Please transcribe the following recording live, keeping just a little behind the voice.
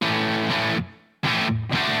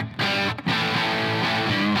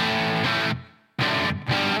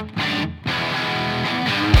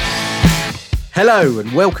Hello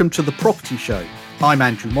and welcome to The Property Show. I'm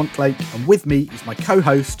Andrew Montlake and with me is my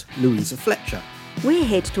co-host Louisa Fletcher. We're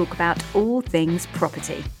here to talk about all things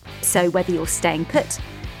property. So whether you're staying put,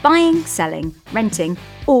 buying, selling, renting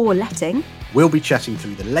or letting, We'll be chatting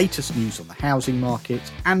through the latest news on the housing market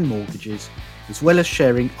and mortgages, as well as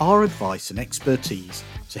sharing our advice and expertise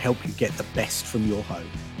to help you get the best from your home.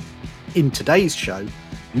 In today's show,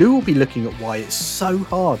 Lou will be looking at why it's so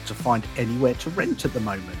hard to find anywhere to rent at the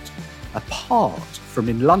moment, apart from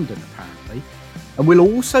in London apparently, and we'll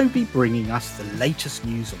also be bringing us the latest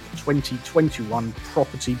news on the 2021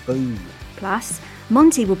 property boom. plus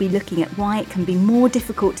Monty will be looking at why it can be more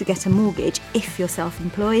difficult to get a mortgage if you're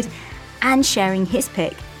self-employed and sharing his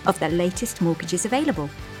pick of the latest mortgages available.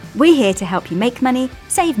 We're here to help you make money,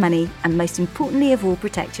 save money, and most importantly of all,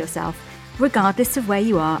 protect yourself, regardless of where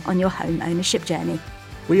you are on your home ownership journey.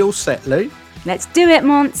 We all set, Lou? Let's do it,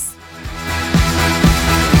 Mons!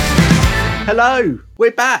 Hello, we're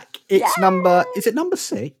back. It's Yay! is it number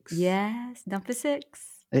 6? Yes, number 6.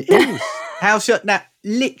 It is. How's your, now,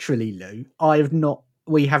 literally, Lou,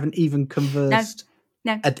 we haven't even conversed.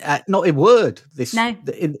 No. Not a word this No.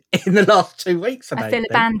 in the last 2 weeks. I feel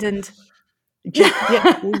abandoned.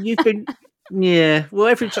 Yeah, well, you've been. Yeah, well,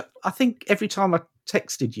 every time I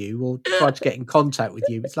texted you or tried to get in contact with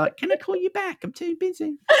you, it's like, can I call you back? I'm too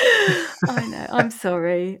busy. I know. I'm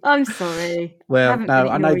sorry. Well, Haven't no,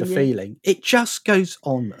 been I know the ignoring you. feeling. It just goes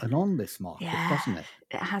on and on, this market, doesn't it?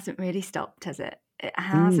 It hasn't really stopped, has it? It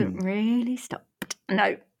hasn't really stopped.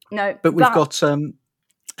 No. But we've got an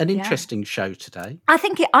interesting show today. I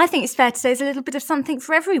think it's fair to say there's a little bit of something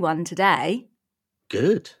for everyone today.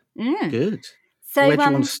 Good. Mm. Good. So, Where do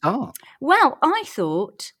you want to start? well, I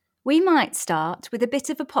thought we might start with a bit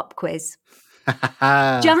of a pop quiz,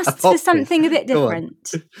 A just pop for something quiz. a bit Go on. different.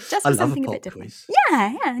 Just I for love something a a bit pop different. quiz.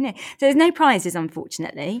 Yeah. No. So there's no prizes,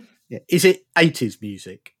 unfortunately. Yeah. Is it 80s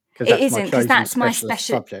music? It isn't, because that's my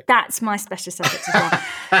special subject. That's my special subject as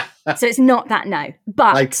well. So it's not that, no.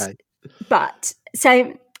 But Okay.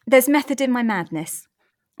 So there's method in my madness,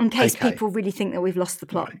 in case Okay. people really think that we've lost the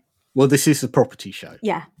plot. Right. Well, this is the property show,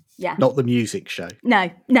 Yeah. not the music show.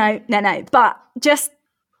 No. But just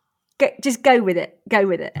go with it.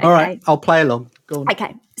 Okay? All right, I'll play along. Go on.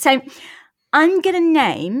 Okay. So I'm going to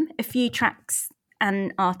name a few tracks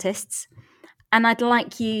and artists, and I'd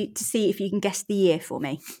like you to see if you can guess the year for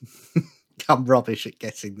me. I'm rubbish at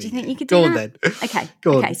guessing the Do you think year. you could do Go on that? then. Okay.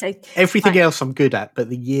 Go on. Okay. So Everything right. else I'm good at, but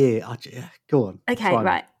the year, go on. Okay. Fine.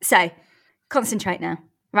 Right. So concentrate now.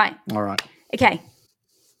 Right. All right. Okay.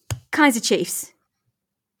 Kaiser Chiefs.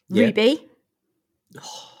 Yeah. Ruby.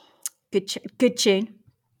 Good tune.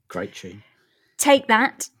 Great tune. Take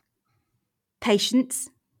That. Patience.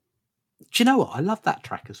 Do you know what? I love that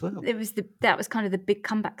track as well. That was kind of the big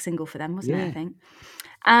comeback single for them, wasn't it? I Yeah. think.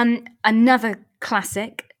 Another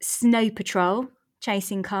classic, Snow Patrol,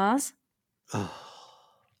 Chasing Cars. Oh,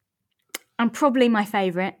 And probably my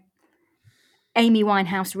favourite, Amy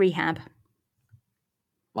Winehouse, Rehab.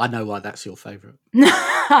 I know why that's your favourite.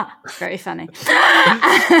 Very funny.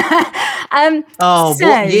 Oh, So,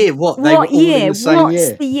 what year? What? They were all in the same What's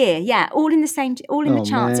year? the year? Yeah, all in the Oh,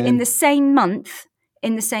 charts, man. in the same month,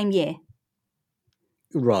 in the same year.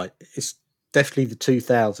 Right. It's definitely the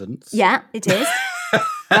 2000s. Yeah, it is.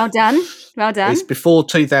 Well done. It's before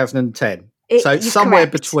 2010. So it's You're somewhere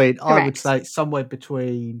correct. between, I would Correct. say it's somewhere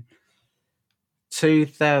between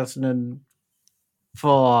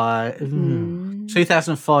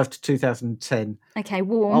 2005 to 2010. Okay,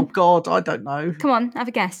 warm. Oh, God, I don't know. Come on, have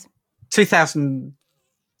a guess.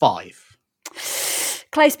 2005.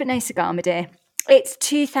 Close but no cigar, my dear. It's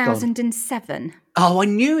 2007. Oh, I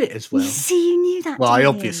knew it as well. You see, you knew that. Well, I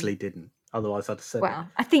didn't you? obviously didn't. Otherwise, I'd have said Well,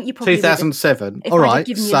 I think you probably 2007. if All I'd have right.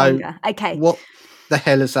 given you So, longer. Okay. what the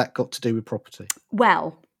hell has that got to do with property?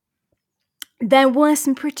 Well, there were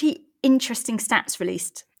some pretty interesting stats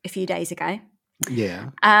released a few days ago. Yeah.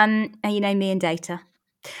 And you know me and data.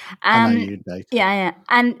 I know you date. Yeah.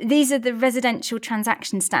 And these are the residential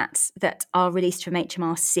transaction stats that are released from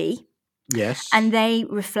HMRC. Yes. And they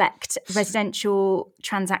reflect residential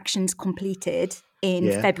transactions completed in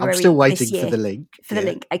February. I'm still waiting this year. for the link. For the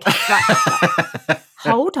link. Okay, right.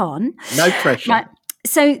 Hold on. No pressure. Right.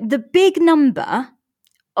 So the big number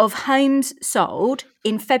of homes sold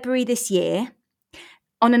in February this year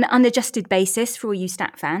on an unadjusted basis for all you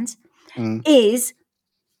stat fans is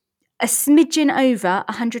a smidgen over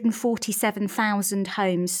 147,000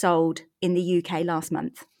 homes sold in the UK last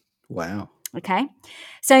month. Wow. Okay.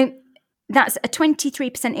 So that's a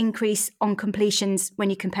 23% increase on completions when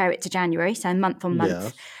you compare it to January, so month on month. Yeah.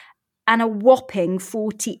 And a whopping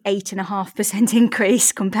 48.5%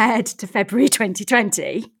 increase compared to February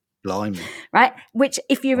 2020. Blimey. Right? Which,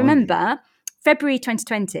 if you Blimey. remember, February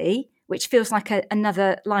 2020, which feels like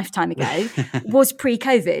another lifetime ago, was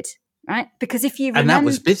pre-COVID, right? Because if you remember... And that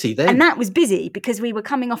was busy then. And that was busy because we were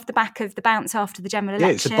coming off the back of the bounce after the general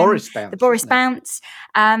election. It's a Boris bounce. The Boris bounce,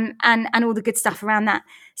 and all the good stuff around that.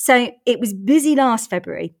 So it was busy last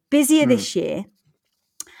February, busier this year,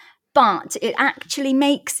 but it actually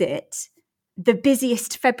makes it the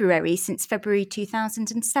busiest February since February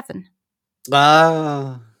 2007.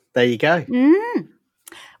 Ah, there you go.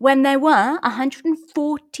 When there were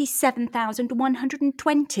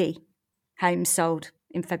 147,120 homes sold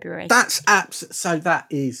in February. So that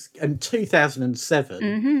is, in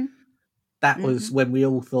 2007, that was when we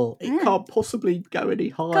all thought, it can't possibly go any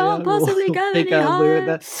higher. Can't possibly go any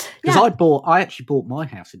higher. Because I actually bought my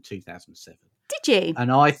house in 2007. Did you?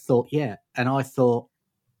 And I thought,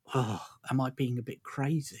 oh, am I being a bit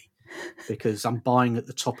crazy? Because I'm buying at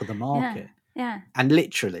the top of the market. Yeah. And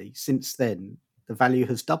literally, since then, the value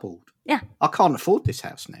has doubled. Yeah. I can't afford this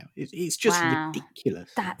house now. It's just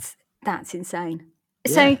ridiculous. That's insane.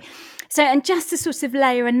 Yeah. So, and just to sort of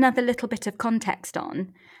layer another little bit of context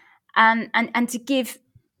on, and to give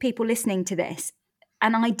people listening to this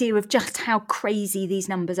an idea of just how crazy these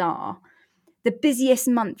numbers are, the busiest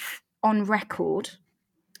month on record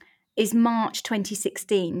is March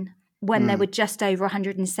 2016, when there were just over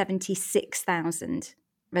 176,000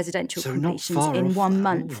 residential completions in 1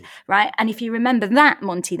 month, right? And if you remember that,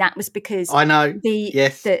 Monty, that was because I know we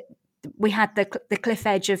had the cliff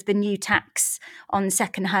edge of the new tax on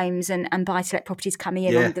second homes and buy-to-let properties coming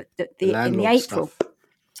in on in the April. Stuff.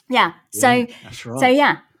 Yeah. So that's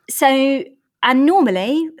right. And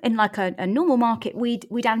normally in like a normal market,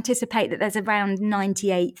 we'd anticipate that there's around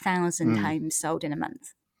 98,000 homes sold in a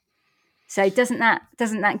month. So doesn't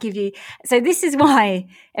that give you? So this is why,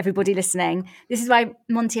 everybody listening, this is why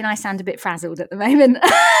Monty and I sound a bit frazzled at the moment.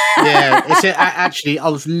 Actually, I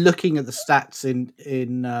was looking at the stats in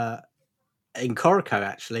Corico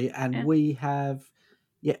actually, and we have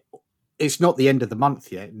it's not the end of the month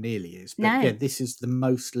yet, it nearly is, but this is the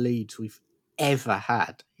most leads we've ever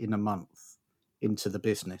had in a month into the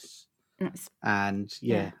business. And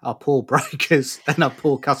our poor brokers and our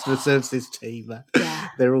poor customer services team,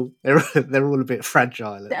 they're all a bit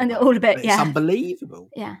fragile, and they're all a bit. It's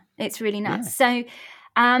unbelievable. Yeah, it's really nuts. So,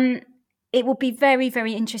 it will be very,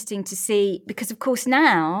 very interesting to see, because of course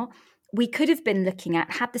now we could have been looking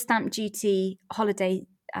at, had the stamp duty holiday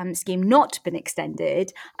scheme not been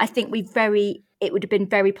extended, I think it would have been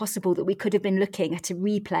very possible that we could have been looking at a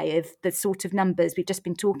replay of the sort of numbers we've just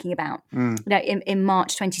been talking about, in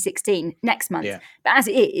March 2016 next month. Yeah. But as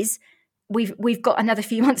it is, we've got another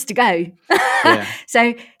few months to go.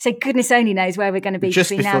 So goodness only knows where we're going to be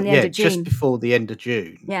between now and the end of June. Just before the end of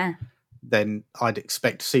June. Yeah. Then I'd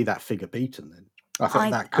expect to see that figure beaten. Then I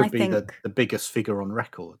think that could be the biggest figure on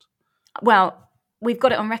record. Well, we've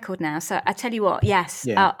got it on record now. So I tell you what, yes,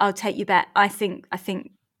 I'll take your bet. I think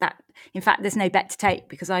that, in fact, there's no bet to take,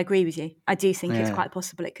 because I agree with you. I do think it's quite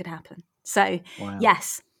possible it could happen. So,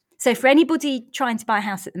 yes. So for anybody trying to buy a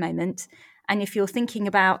house at the moment, and if you're thinking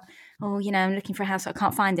about, I'm looking for a house, I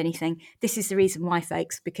can't find anything, this is the reason why,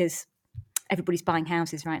 folks, because everybody's buying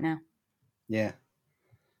houses right now. Yeah.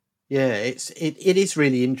 Yeah, it is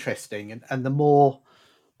really interesting. And the more,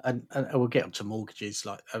 and we'll get onto mortgages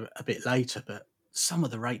like a bit later, but some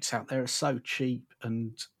of the rates out there are so cheap,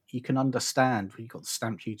 and you can understand. You've got the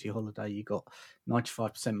stamp duty holiday, you've got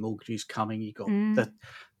 95% mortgages coming, you've got the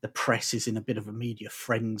press is in a bit of a media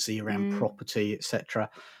frenzy around property, etc.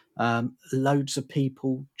 Loads of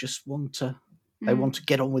people just want to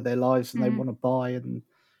get on with their lives, and they want to buy, and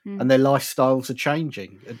their lifestyles are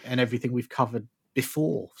changing, and everything we've covered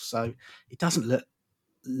before. So it doesn't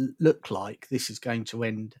look like this is going to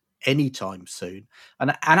end anytime soon.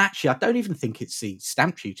 And actually, I don't even think it's the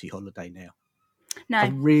stamp duty holiday now. No, I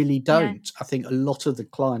really don't. No. I think a lot of the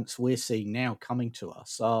clients we're seeing now coming to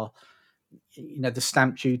us are, the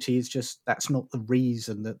stamp duty is just, that's not the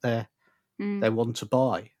reason that they want to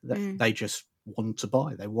buy. They just want to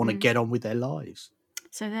buy. They want to get on with their lives.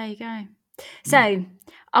 So there you go. So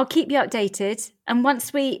I'll keep you updated. And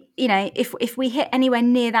once we, if we hit anywhere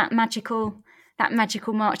near that magical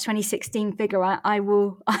March 2016 figure, I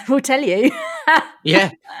will tell you.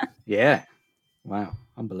 Yeah. Wow.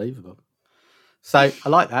 Unbelievable. So I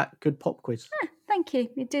like that. Good pop quiz. Thank you.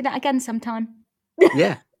 You do that again sometime.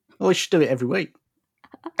 Yeah. Well, we should do it every week.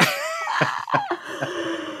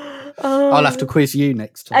 I'll have to quiz you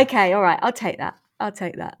next time. Okay. All right. I'll take that.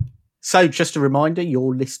 So just a reminder,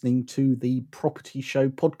 you're listening to the Property Show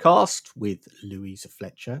podcast with Louisa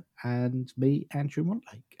Fletcher and me, Andrew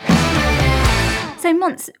Montlake. So,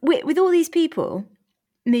 Mons, with all these people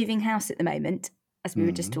moving house at the moment, as we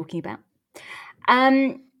were just talking about.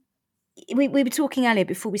 We were talking earlier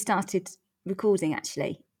before we started recording,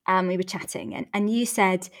 actually. We were chatting, and you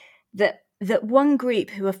said that one group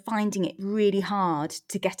who are finding it really hard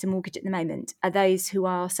to get a mortgage at the moment are those who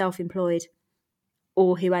are self-employed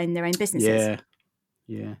or who own their own businesses.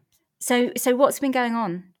 Yeah. So what's been going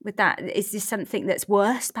on with that? Is this something that's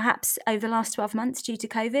worse, perhaps, over the last 12 months due to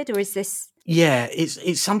COVID, or is this? Yeah,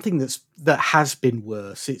 it's something that has been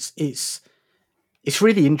worse. It's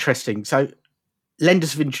really interesting. So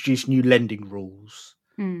lenders have introduced new lending rules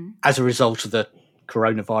as a result of the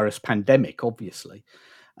coronavirus pandemic, obviously.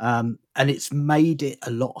 And it's made it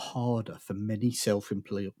a lot harder for many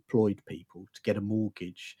self-employed people to get a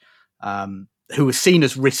mortgage, who are seen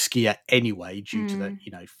as riskier anyway due to the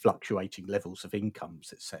fluctuating levels of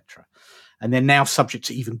incomes, etc. And they're now subject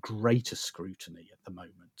to even greater scrutiny at the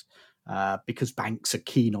moment, because banks are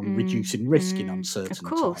keen on reducing risk in uncertain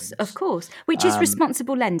times. Of course, which is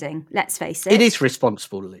responsible lending, let's face it. It is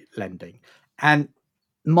responsible lending. And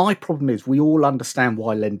my problem is we all understand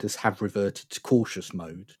why lenders have reverted to cautious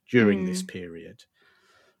mode during this period.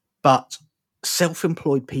 But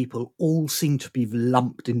self-employed people all seem to be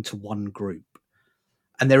lumped into one group.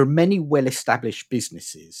 And there are many well-established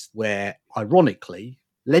businesses where, ironically,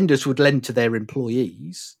 lenders would lend to their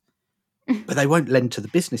employees, but they won't lend to the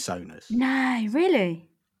business owners. No,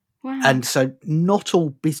 really? Wow. And so not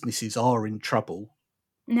all businesses are in trouble.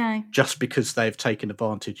 No. Just because they've taken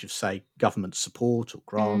advantage of, say, government support or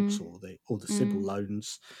grants or the CBIL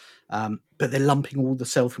loans. But they're lumping all the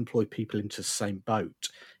self-employed people into the same boat,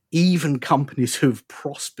 even companies who have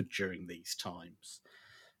prospered during these times.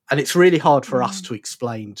 And it's really hard for us to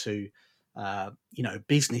explain to, a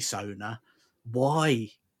business owner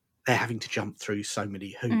why they're having to jump through so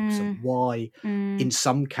many hoops and why, in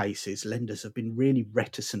some cases, lenders have been really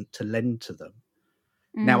reticent to lend to them.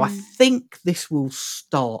 Now, I think this will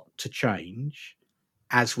start to change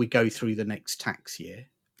as we go through the next tax year,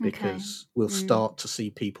 because we'll start to see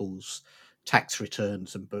people's tax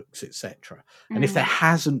returns and books, etc. And if there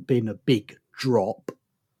hasn't been a big drop,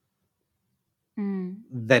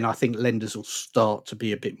 then I think lenders will start to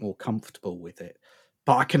be a bit more comfortable with it.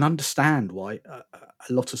 But I can understand why a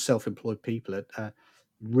lot of self-employed people are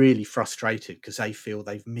really frustrated, because they feel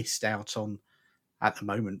they've missed out on, at the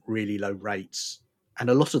moment, really low rates. And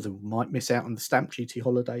a lot of them might miss out on the stamp duty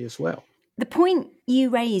holiday as well. The point you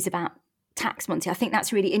raise about tax, Monty, I think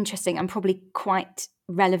that's really interesting and probably quite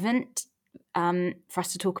relevant for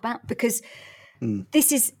us to talk about, because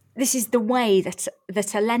this is the way that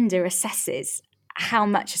a lender assesses how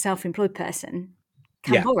much a self-employed person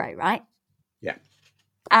can borrow, right? Yeah.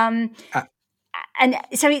 And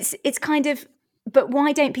so it's kind of, but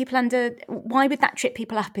why would that trip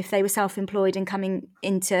people up if they were self-employed and coming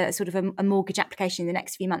into sort of a mortgage application in the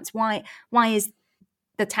next few months? Why is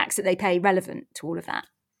the tax that they pay relevant to all of that?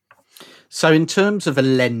 So in terms of a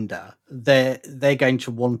lender, they're going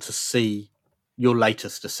to want to see your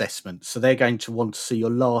latest assessment. So they're going to want to see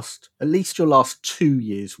at least your last 2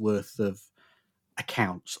 years worth of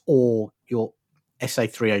accounts, or your SA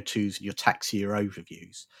 302s and your tax year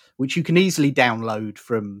overviews, which you can easily download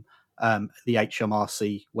from the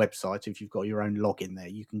HMRC website. If you've got your own login there,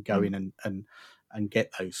 you can go in and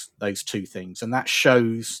get those two things, and that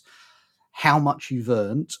shows how much you've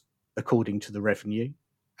earned according to the revenue,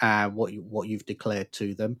 what you've declared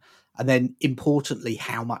to them, and then importantly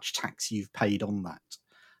how much tax you've paid on that.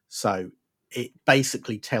 So it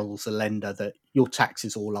basically tells the lender that your tax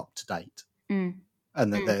is all up to date.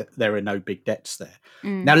 And that there are no big debts there.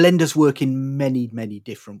 Now, lenders work in many, many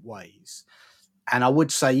different ways. And I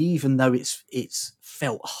would say, even though it's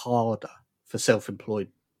felt harder for self-employed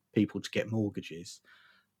people to get mortgages,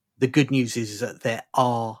 the good news is that there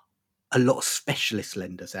are a lot of specialist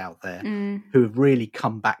lenders out there who have really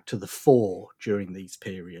come back to the fore during these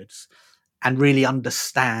periods and really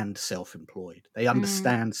understand self-employed. They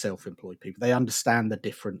understand self-employed people. They understand the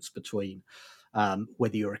difference between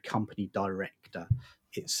whether you're a company director,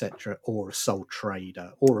 etc., or a sole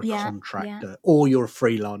trader, or a contractor, or you're a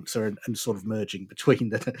freelancer, and sort of merging between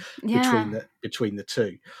the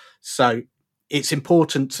two. So it's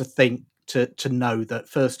important to think to know that,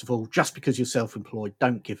 first of all, just because you're self-employed,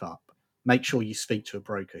 don't give up. Make sure you speak to a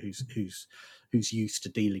broker who's used to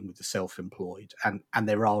dealing with the self-employed, and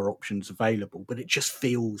there are options available, but it just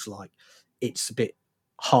feels like it's a bit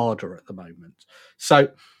harder at the moment.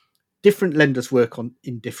 So different lenders work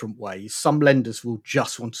in different ways. Some lenders will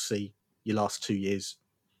just want to see your last 2 years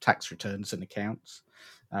tax returns and accounts,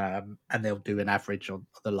 and they'll do an average on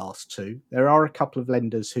the last two. There are a couple of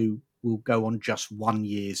lenders who will go on just 1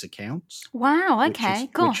 year's accounts. Wow, okay,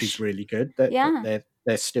 which is really good. They're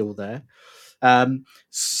they're still there.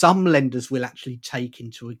 Some lenders will actually take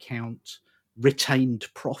into account retained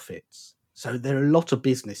profits. So there are a lot of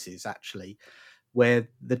businesses actually where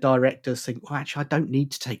the directors think, well, actually, I don't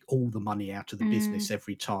need to take all the money out of the business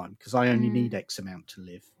every time because I only need X amount to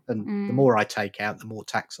live. And the more I take out, the more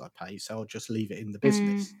tax I pay. So I'll just leave it in the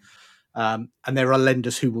business. And there are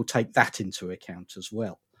lenders who will take that into account as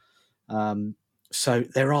well. So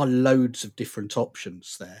there are loads of different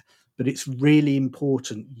options there. But it's really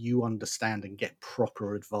important you understand and get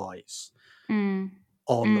proper advice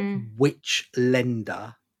on which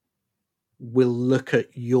lender will look at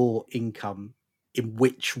your income in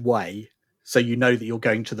which way, so you know that you're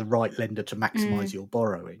going to the right lender to maximize your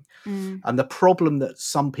borrowing. And the problem that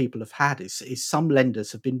some people have had is some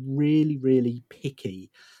lenders have been really, really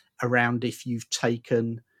picky around if you've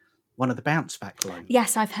taken one of the bounce back loans.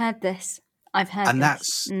 Yes, I've heard this.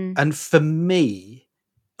 And for me,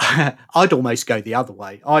 I'd almost go the other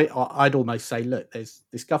way. I'd almost say, look, there's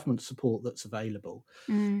this government support that's available.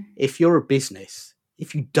 If you're a business,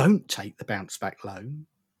 if you don't take the bounce back loan,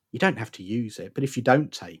 you don't have to use it. But if you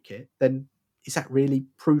don't take it, then is that really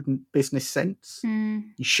prudent business sense?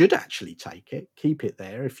 You should actually take it, keep it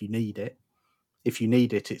there if you need it. If you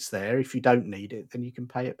need it, it's there. If you don't need it, then you can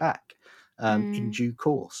pay it back in due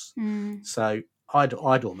course. So I'd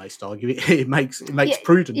almost argue it makes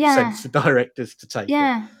prudent sense for directors to take it.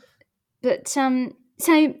 Yeah, but so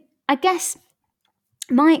I guess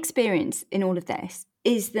my experience in all of this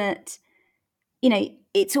is that, you know,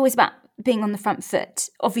 it's always about being on the front foot,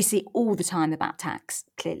 obviously all the time about tax,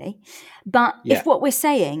 clearly. But if what we're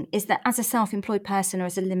saying is that as a self-employed person or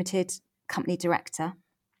as a limited company director,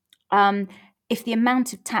 if the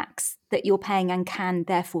amount of tax that you're paying and can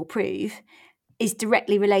therefore prove is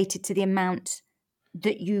directly related to the amount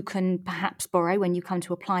that you can perhaps borrow when you come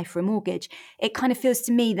to apply for a mortgage, it kind of feels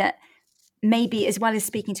to me that maybe as well as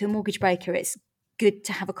speaking to a mortgage broker, it's good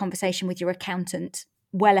to have a conversation with your accountant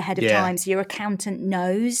well ahead of time, so your accountant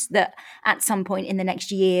knows that at some point in the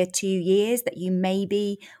next year, 2 years, that you may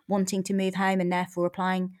be wanting to move home and therefore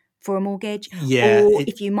applying for a mortgage, or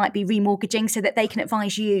if you might be remortgaging, so that they can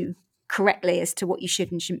advise you correctly as to what you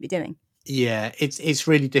should and shouldn't be doing. Yeah, it's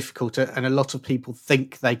really difficult, and a lot of people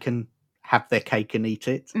think they can have their cake and eat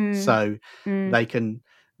it, so they can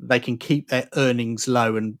keep their earnings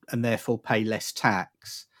low and therefore pay less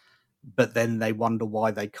tax, but then they wonder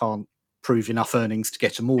why they can't prove enough earnings to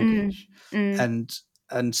get a mortgage.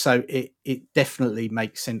 And so it definitely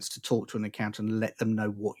makes sense to talk to an accountant and let them know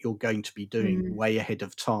what you're going to be doing way ahead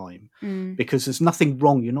of time, because there's nothing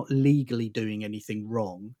wrong. You're not legally doing anything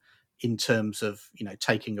wrong in terms of, you know,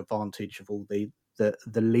 taking advantage of all the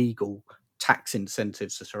legal tax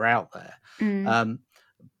incentives that are out there.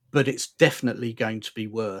 But it's definitely going to be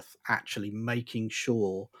worth actually making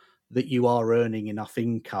sure that you are earning enough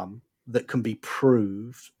income that can be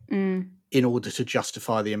proved in order to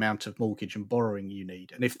justify the amount of mortgage and borrowing you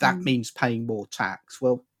need. And if that means paying more tax,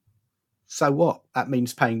 well, so what? That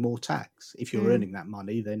means paying more tax. If you're earning that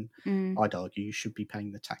money, then I'd argue you should be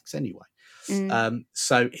paying the tax anyway.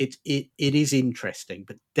 So it is interesting,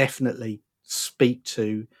 but definitely speak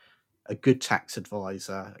to a good tax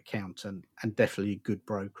advisor, accountant, and definitely a good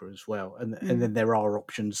broker as well. And then there are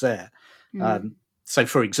options there. So,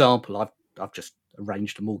 for example, I've just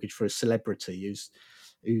arranged a mortgage for a celebrity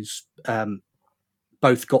who's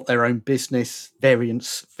both got their own business,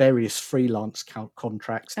 various freelance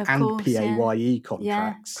contracts and PAYE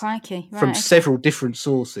contracts from several different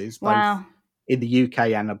sources, both in the UK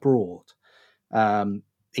and abroad,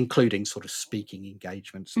 including sort of speaking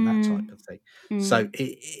engagements and that type of thing. So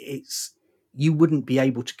it's you wouldn't be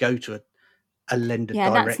able to go to a lender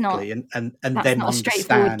directly and that's then not a understand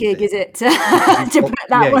straightforward gig, is it? To put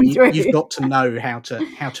that one through. You've got to know how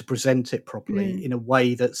to present it properly in a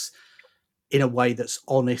way that's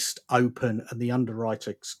honest, open, and the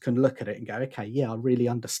underwriters can look at it and go, okay, yeah, I really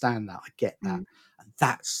understand that. I get that. And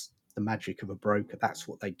that's the magic of a broker. That's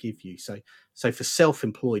what they give you. So for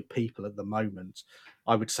self-employed people at the moment,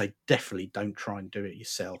 I would say definitely don't try and do it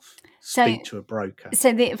yourself. Speak to a broker.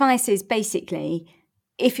 So the advice is basically,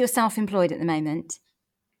 if you're self-employed at the moment,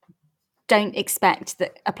 don't expect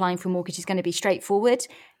that applying for a mortgage is going to be straightforward.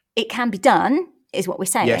 It can be done, is what we're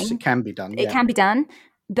saying. Yes, it can be done. It can be done.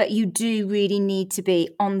 But you do really need to be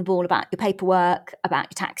on the ball about your paperwork, about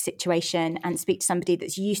your tax situation, and speak to somebody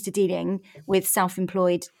that's used to dealing with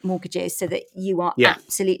self-employed mortgages so that you are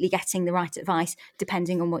absolutely getting the right advice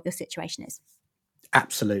depending on what your situation is.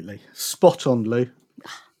 Absolutely. Spot on, Lou.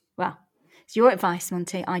 Well, it's your advice,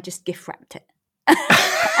 Monty. I just gift wrapped it.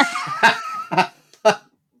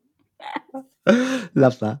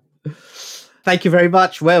 Love that. Thank you very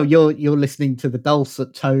much. Well, you're listening to the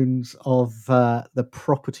dulcet tones of the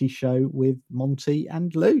Property Show with Monty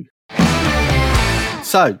and Lou.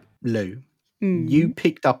 So, Lou, you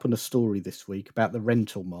picked up on a story this week about the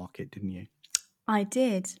rental market, didn't you? I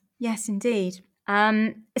did. Yes, indeed.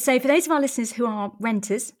 So for those of our listeners who are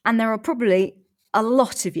renters, and there are probably a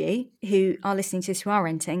lot of you who are listening to this who are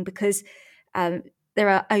renting, because there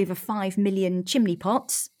are over 5 million chimney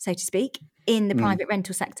pots, so to speak, in the private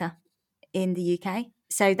rental sector in the UK.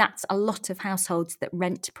 So that's a lot of households that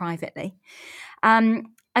rent privately. And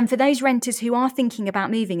for those renters who are thinking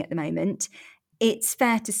about moving at the moment, it's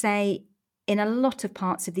fair to say in a lot of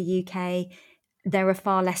parts of the UK, there are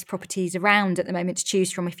far less properties around at the moment to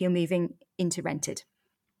choose from if you're moving into rented.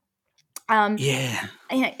 And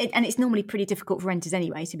it's normally pretty difficult for renters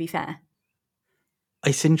anyway, to be fair.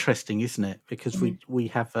 It's interesting, isn't it? Because we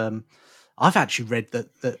have, I've actually read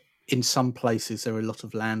that in some places there are a lot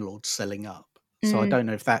of landlords selling up. So I don't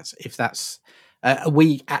know if that's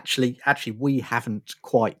we haven't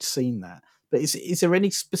quite seen that. But is there any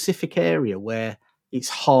specific area where it's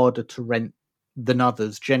harder to rent than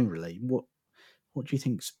others generally? What do you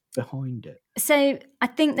think's behind it? So I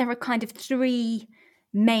think there are kind of 3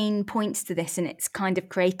 main points to this, and it's kind of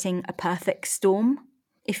creating a perfect storm,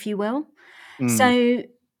 if you will. So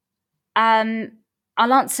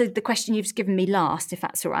I'll answer the question you've given me last, if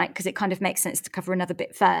that's all right, because it kind of makes sense to cover another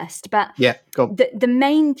bit first. But yeah, go on. The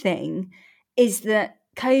main thing is that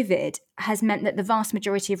COVID has meant that the vast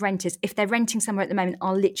majority of renters, if they're renting somewhere at the moment,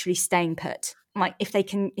 are literally staying put. Like if they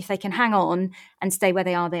can hang on and stay where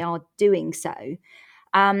they are doing so.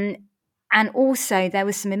 And also there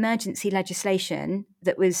was some emergency legislation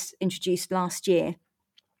that was introduced last year,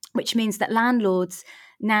 which means that landlords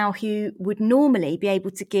now who would normally be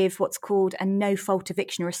able to give what's called a no-fault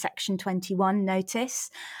eviction or a Section 21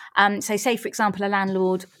 notice. So say, for example, a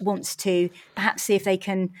landlord wants to perhaps see if they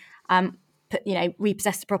can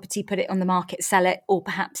repossess the property, put it on the market, sell it, or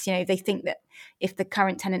perhaps, they think that if the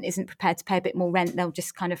current tenant isn't prepared to pay a bit more rent, they'll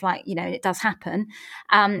just kind of it does happen.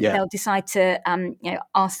 They'll decide to,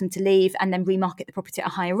 ask them to leave and then remarket the property at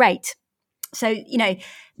a higher rate. So,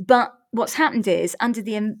 but what's happened is under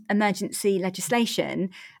the emergency legislation,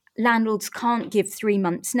 landlords can't give 3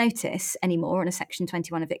 months notice anymore on a Section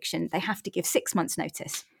 21 eviction. They have to give 6 months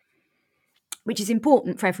notice, which is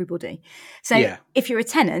important for everybody. So if you're a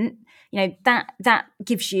tenant, that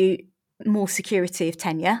gives you more security of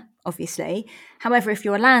tenure, obviously. However, if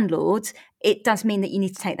you're a landlord, it does mean that you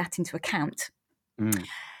need to take that into account.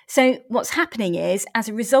 So what's happening is, as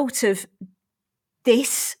a result of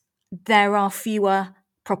this, there are fewer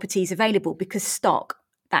properties available because stock,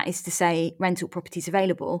 that is to say rental properties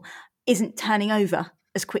available, isn't turning over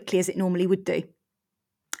as quickly as it normally would do.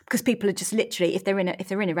 Because people are just literally, if they're in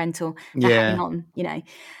a rental, they're hanging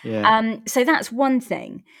on, So that's one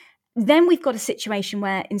thing. Then we've got a situation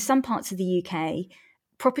where in some parts of the UK,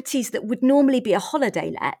 properties that would normally be a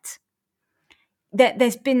holiday let,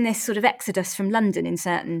 there's been this sort of exodus from London in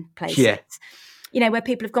certain places. Where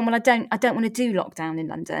people have gone, well, I don't want to do lockdown in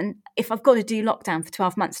London. If I've got to do lockdown for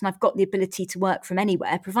 12 months and I've got the ability to work from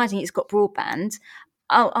anywhere, providing it's got broadband,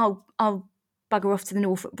 I'll bugger off to the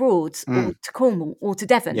Norfolk Broads or to Cornwall or to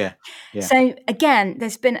Devon. So again,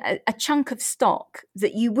 there's been a chunk of stock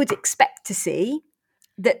that you would expect to see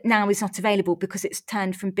that now is not available because it's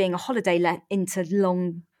turned from being a holiday let into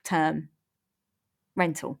long-term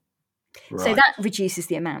rental. Right. So that reduces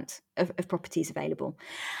the amount of properties available.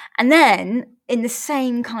 And then in the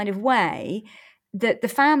same kind of way, the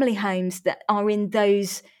family homes that are in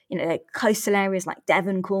those, coastal areas like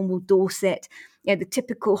Devon, Cornwall, Dorset, the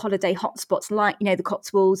typical holiday hotspots like, the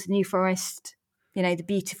Cotswolds, the New Forest, the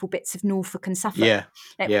beautiful bits of Norfolk and Suffolk.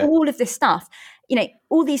 All of this stuff,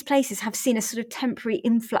 all these places have seen a sort of temporary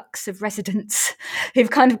influx of residents who've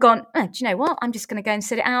kind of gone, do you know what? I'm just going to go and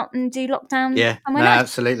sit it out and do lockdown.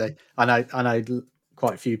 Absolutely. I know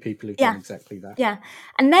quite a few people who've done exactly that. Yeah.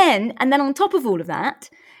 And then on top of all of that,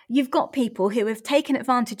 you've got people who have taken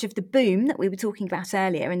advantage of the boom that we were talking about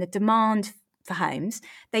earlier and the demand for homes.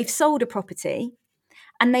 They've sold a property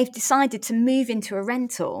and they've decided to move into a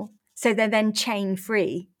rental. So they're then chain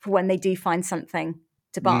free for when they do find something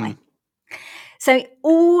to buy. So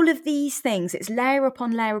all of these things, it's layer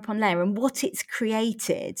upon layer upon layer. And what it's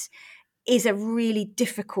created is a really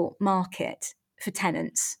difficult market for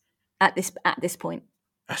tenants at this point.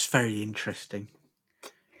 That's very interesting.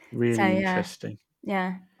 Really interesting.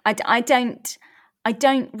 Yeah. I don't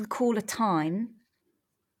recall a time,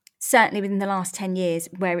 certainly within the last 10 years,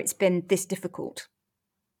 where it's been this difficult.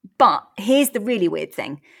 But here's the really weird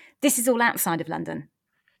thing. This is all outside of London.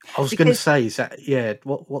 I was going to say, is that,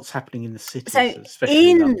 what's happening in the cities? So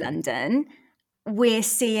in London, we're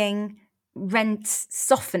seeing rents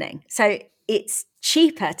softening. So it's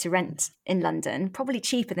cheaper to rent in London, probably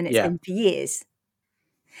cheaper than it's been for years.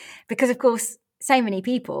 Because, of course, so many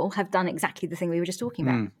people have done exactly the thing we were just talking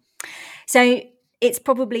about. So it's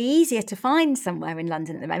probably easier to find somewhere in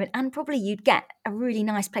London at the moment, and probably you'd get a really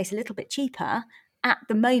nice place a little bit cheaper at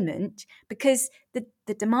the moment because the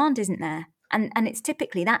demand isn't there. And it's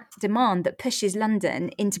typically that demand that pushes London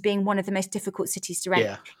into being one of the most difficult cities to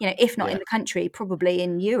rent, if not in the country, probably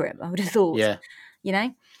in Europe, I would have thought,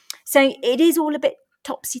 So it is all a bit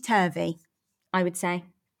topsy-turvy, I would say.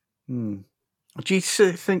 Do you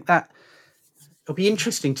think that it'll be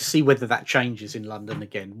interesting to see whether that changes in London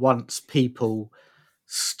again once people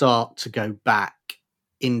start to go back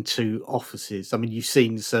into offices? I mean, you've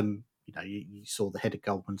seen some, you saw the head of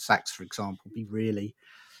Goldman Sachs, for example, be really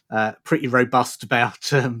pretty robust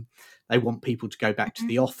about they want people to go back to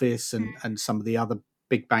the office, and some of the other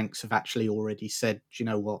big banks have actually already said, do you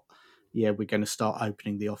know what? Yeah, we're going to start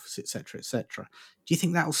opening the office, etc., etc. Do you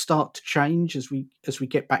think that will start to change as we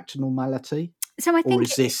get back to normality? So I think, or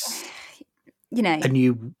is this a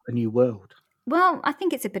new world? Well, I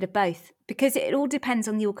think it's a bit of both, because it all depends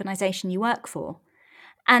on the organisation you work for,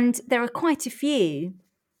 and there are quite a few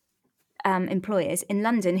employers in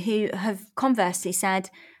London who have conversely said,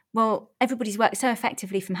 well, everybody's worked so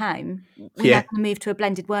effectively from home, we're going to move to a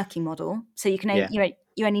blended working model, so you can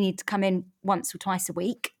you only need to come in once or twice a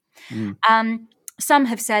week. Some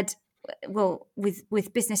have said, well,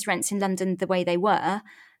 with business rents in London the way they were,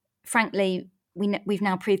 frankly, we've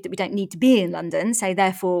now proved that we don't need to be in London, so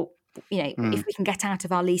therefore, if we can get out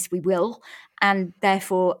of our lease, we will, and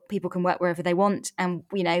therefore people can work wherever they want, and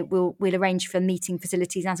we'll arrange for meeting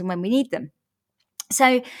facilities as and when we need them.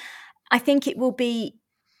 So I think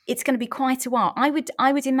it's going to be quite a while. I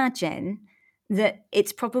would imagine that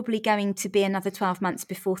it's probably going to be another 12 months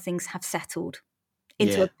before things have settled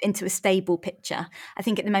into a stable picture. I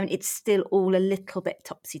think at the moment it's still all a little bit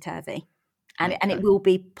topsy-turvy, and it will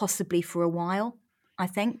be possibly for a while, I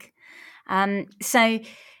think. So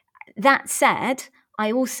that said,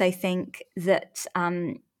 I also think that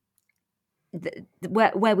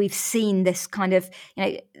where we've seen this kind of,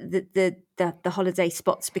 the holiday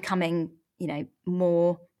spots becoming,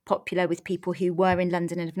 more popular with people who were in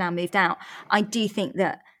London and have now moved out, I do think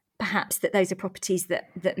that perhaps that those are properties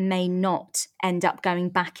that may not end up going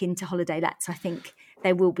back into holiday lets. I think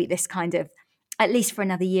there will be this kind of, at least for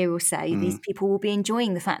another year or so, these people will be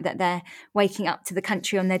enjoying the fact that they're waking up to the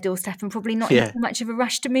country on their doorstep and probably not in too much of a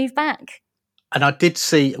rush to move back. And I did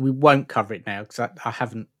see, we won't cover it now because I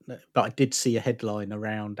haven't, but I did see a headline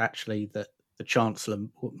around actually that the Chancellor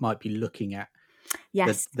might be looking at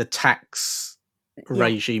the tax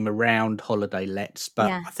regime around holiday lets,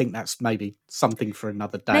 but I think that's maybe something for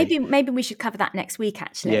another day. Maybe we should cover that next week,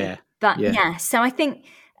 actually. So I think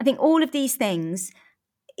all of these things,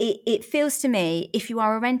 it feels to me, if you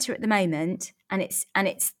are a renter at the moment and it's and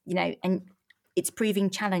it's proving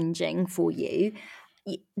challenging for you,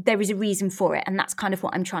 there is a reason for it, and that's kind of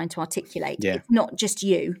what I'm trying to articulate. It's not just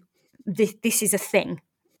you. This is a thing.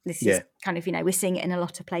 This is kind of, we're seeing it in a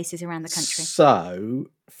lot of places around the country. So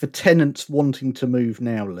for tenants wanting to move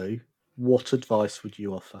now, Lou, what advice would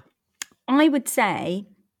you offer? I would say,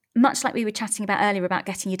 much like we were chatting about earlier about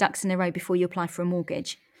getting your ducks in a row before you apply for a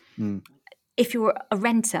mortgage, if you're a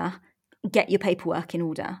renter, get your paperwork in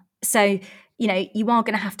order. So, you are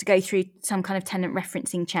going to have to go through some kind of tenant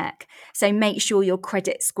referencing check. So make sure your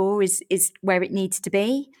credit score is where it needs to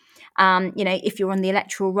be. If you're on the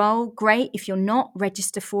electoral roll, great. If you're not,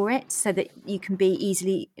 register for it so that you can be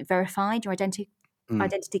easily verified. Your identity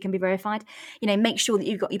can be verified. Make sure that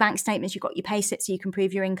you've got your bank statements, you've got your pay slips so you can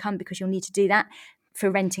prove your income, because you'll need to do that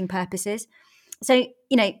for renting purposes. So,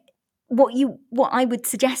 what I would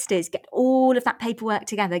suggest is get all of that paperwork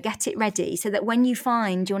together, get it ready so that when you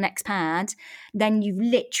find your next pad, then you've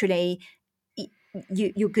literally,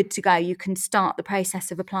 you're good to go. You can start the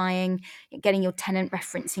process of applying, getting your tenant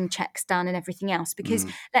referencing checks done and everything else. Because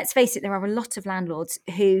let's face it, there are a lot of landlords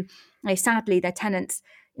who, sadly, their tenants,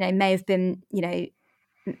 may have been,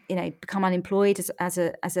 become unemployed as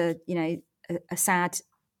a sad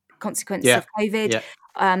consequence of COVID.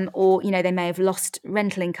 Or they may have lost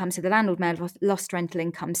rental income, so the landlord may have lost rental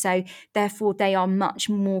income. So therefore, they are much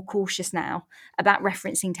more cautious now about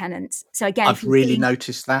referencing tenants. So again, I've really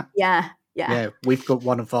noticed that. Yeah, we've got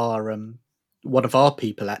one of our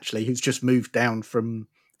people actually who's just moved down from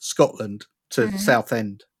Scotland to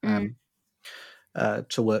Southend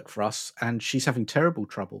to work for us, and she's having terrible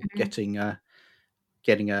trouble getting a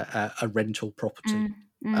rental property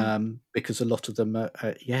because a lot of them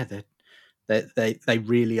are They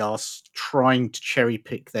really are trying to cherry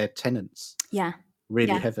pick their tenants. Yeah.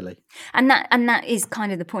 Really Yeah. heavily. And that is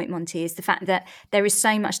kind of the point, Monty, is the fact that there is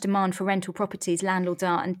so much demand for rental properties, landlords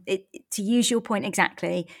are, and to use your point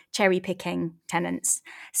exactly, cherry picking tenants.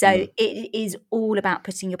 So it is all about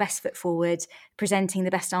putting your best foot forward, presenting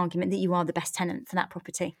the best argument that you are the best tenant for that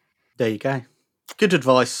property. There you go. Good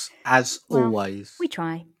advice, as always. We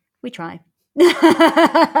try.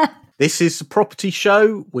 This is The Property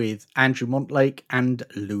Show with Andrew Montlake and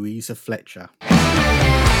Louisa Fletcher.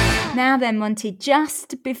 Now then, Monty,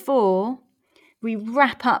 just before we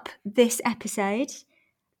wrap up this episode,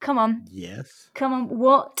 come on. Yes. Come on.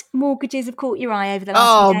 What mortgages have caught your eye over the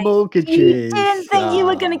last few days? Mortgages. You didn't think you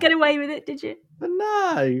were going to get away with it, did you?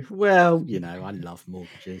 No. Well, I love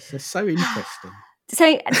mortgages. They're so interesting.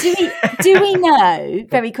 So do we know,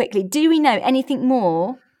 very quickly, do we know anything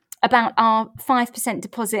more about our 5%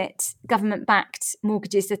 deposit government-backed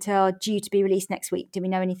mortgages that are due to be released next week? Do we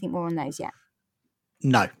know anything more on those yet?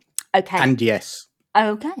 No. Okay. And yes.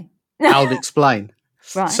 Okay. I'll explain.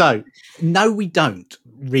 Right. So, no, we don't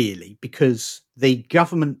really, because the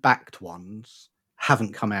government-backed ones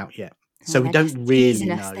haven't come out yet. So we don't really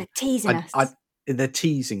know. They're teasing us. They're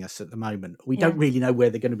teasing us at the moment. We don't really know where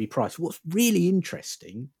they're going to be priced. What's really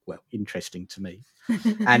interesting to me,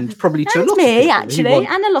 and probably to a lot of people, actually,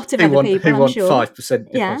 and a lot of other people, who want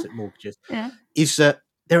 5% deposit mortgages, is that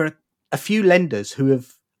there are a few lenders who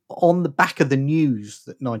have, on the back of the news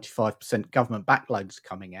that 95% government-backed loans are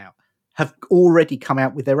coming out, have already come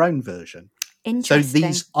out with their own version. So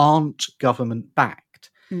these aren't government-backed.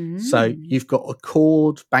 So you've got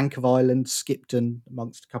Accord, Bank of Ireland, Skipton,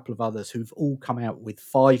 amongst a couple of others, who've all come out with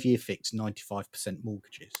 5-year fixed 95%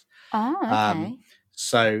 mortgages. Oh, okay.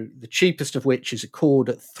 So the cheapest of which is Accord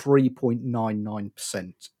at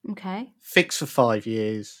 3.99%. Okay. Fixed for 5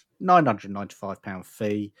 years, £995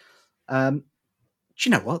 fee. Do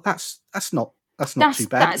you know what? That's not too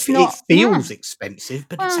bad. It feels expensive,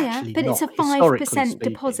 but it's actually not. But it's a 5%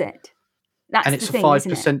 deposit. And it's a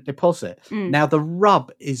 5% deposit. Now, the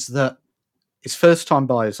rub is that it's first-time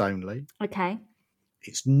buyers only. Okay.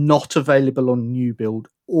 It's not available on new build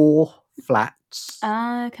or flats.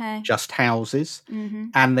 Okay. Just houses. Mm-hmm.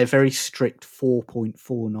 And they're very strict,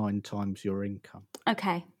 4.49 times your income.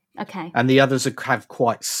 Okay. And the others have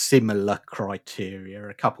quite similar criteria.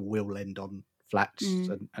 A couple will lend on flats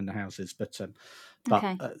and houses, but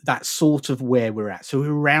that's sort of where we're at. So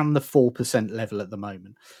we're around the 4% level at the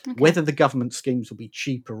moment. Okay. Whether the government schemes will be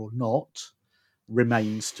cheaper or not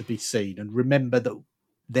remains to be seen. And remember that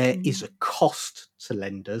there is a cost to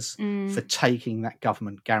lenders for taking that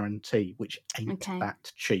government guarantee, which ain't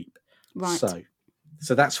that cheap. Right.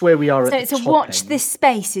 So that's where we are at the top watch end. This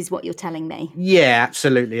space is what you're telling me. Yeah,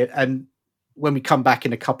 absolutely. And when we come back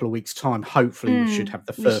in a couple of weeks' time, hopefully we should have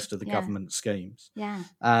the first of the government schemes. Yeah.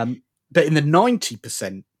 But in the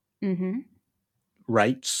 90%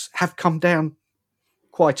 rates have come down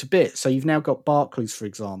quite a bit. So you've now got Barclays, for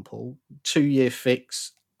example, 2-year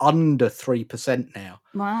fix under 3% now.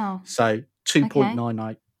 Wow. So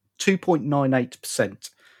 2.98%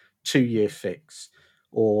 2-year fix.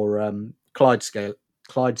 Or Clydesdale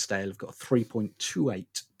have got a 3.28%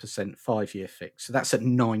 5-year fix. So that's at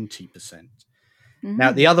 90%. Now,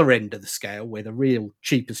 at the other end of the scale, where the real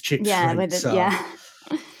cheapest chips rates are,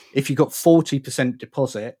 if you've got 40%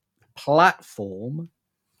 deposit, Platform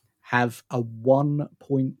have a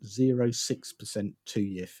 1.06%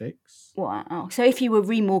 2-year fix. Wow. So if you were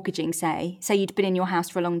remortgaging, say you'd been in your house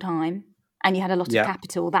for a long time and you had a lot of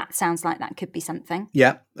capital, that sounds like that could be something.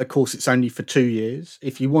 Yeah, of course, it's only for 2 years.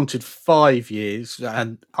 If you wanted 5 years,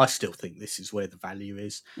 and I still think this is where the value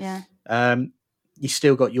is, you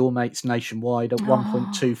still got your mates Nationwide at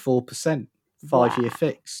 1.24%, 5-year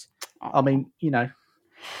fix. I mean,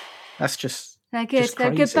 that's just they're good.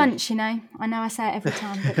 They're a good bunch, I know I say it every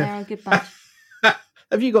time, but they're a good bunch.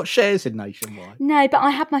 Have you got shares in Nationwide? No, but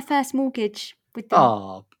I had my first mortgage with them.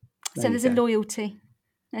 Oh, so there's a loyalty.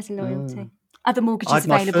 Other mortgages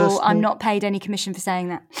available. I'm not paid any commission for saying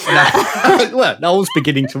that. Well, I was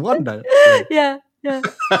beginning to wonder. Yeah. Do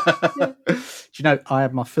you know, I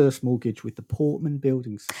had my first mortgage with the Portman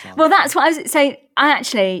Building Society. Well, that's what I was saying.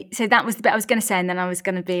 So that was the bit I was going to say, and then I was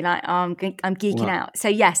going to be like, I'm geeking out. So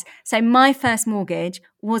yes, so my first mortgage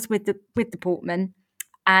was with the Portman,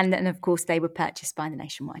 and then of course they were purchased by the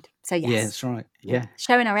Nationwide. So yes, yeah, that's right. Yeah,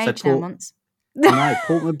 showing our age now, Monts. No,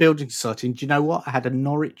 Portman Building Society. And do you know what? I had a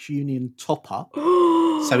Norwich Union top up.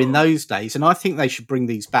 So in those days, and I think they should bring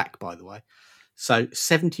these back, by the way. So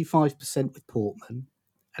 75% with Portman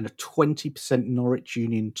and a 20% Norwich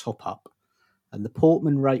Union top up. and the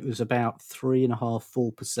Portman rate was about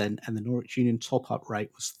 3.5%, 4%, and the Norwich Union top-up rate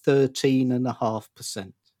was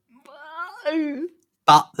 13.5%. Whoa.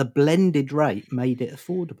 But the blended rate made it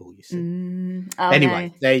affordable, you see.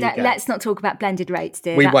 Anyway, there you go. Let's not talk about blended rates,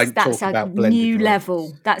 dear. We won't talk about blended new rates.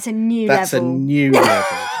 level. That's a new That's level. a new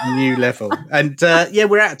level. New level. And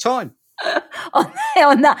we're out of time.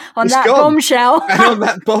 on that gone. bombshell. And on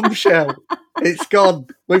that bombshell, it's gone.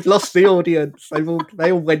 We've lost the audience.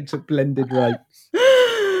 They all went to blended rates.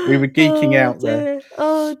 We were geeking out there.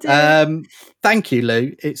 Oh dear. Thank you,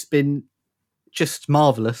 Lou. It's been just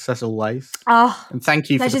marvellous as always. Oh, and thank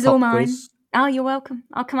you for the pleasure's pop all mine. quiz. Oh, you're welcome.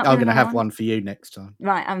 I'll come up. I'm with going to another have one for you next time.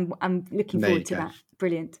 Right, I'm looking There forward you to go. that.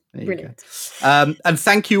 Brilliant. And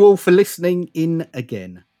thank you all for listening in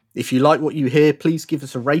again. If you like what you hear, please give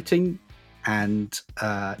us a rating, and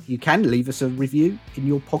you can leave us a review in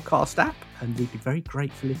your podcast app, and we'd be very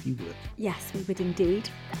grateful if you would. Yes, we would indeed.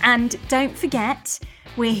 And don't forget,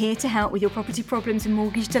 we're here to help with your property problems and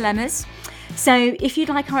mortgage dilemmas. So if you'd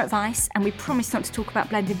like our advice, and we promise not to talk about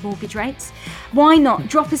blended mortgage rates, why not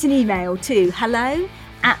drop us an email to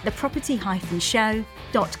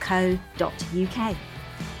hello@theproperty-show.co.uk.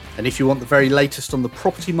 And if you want the very latest on the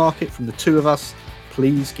property market from the two of us,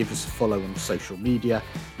 please give us a follow on social media.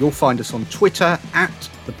 You'll find us on Twitter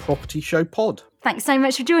 @ThePropertyShowPod. Thanks so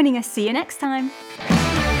much for joining us. See you next time.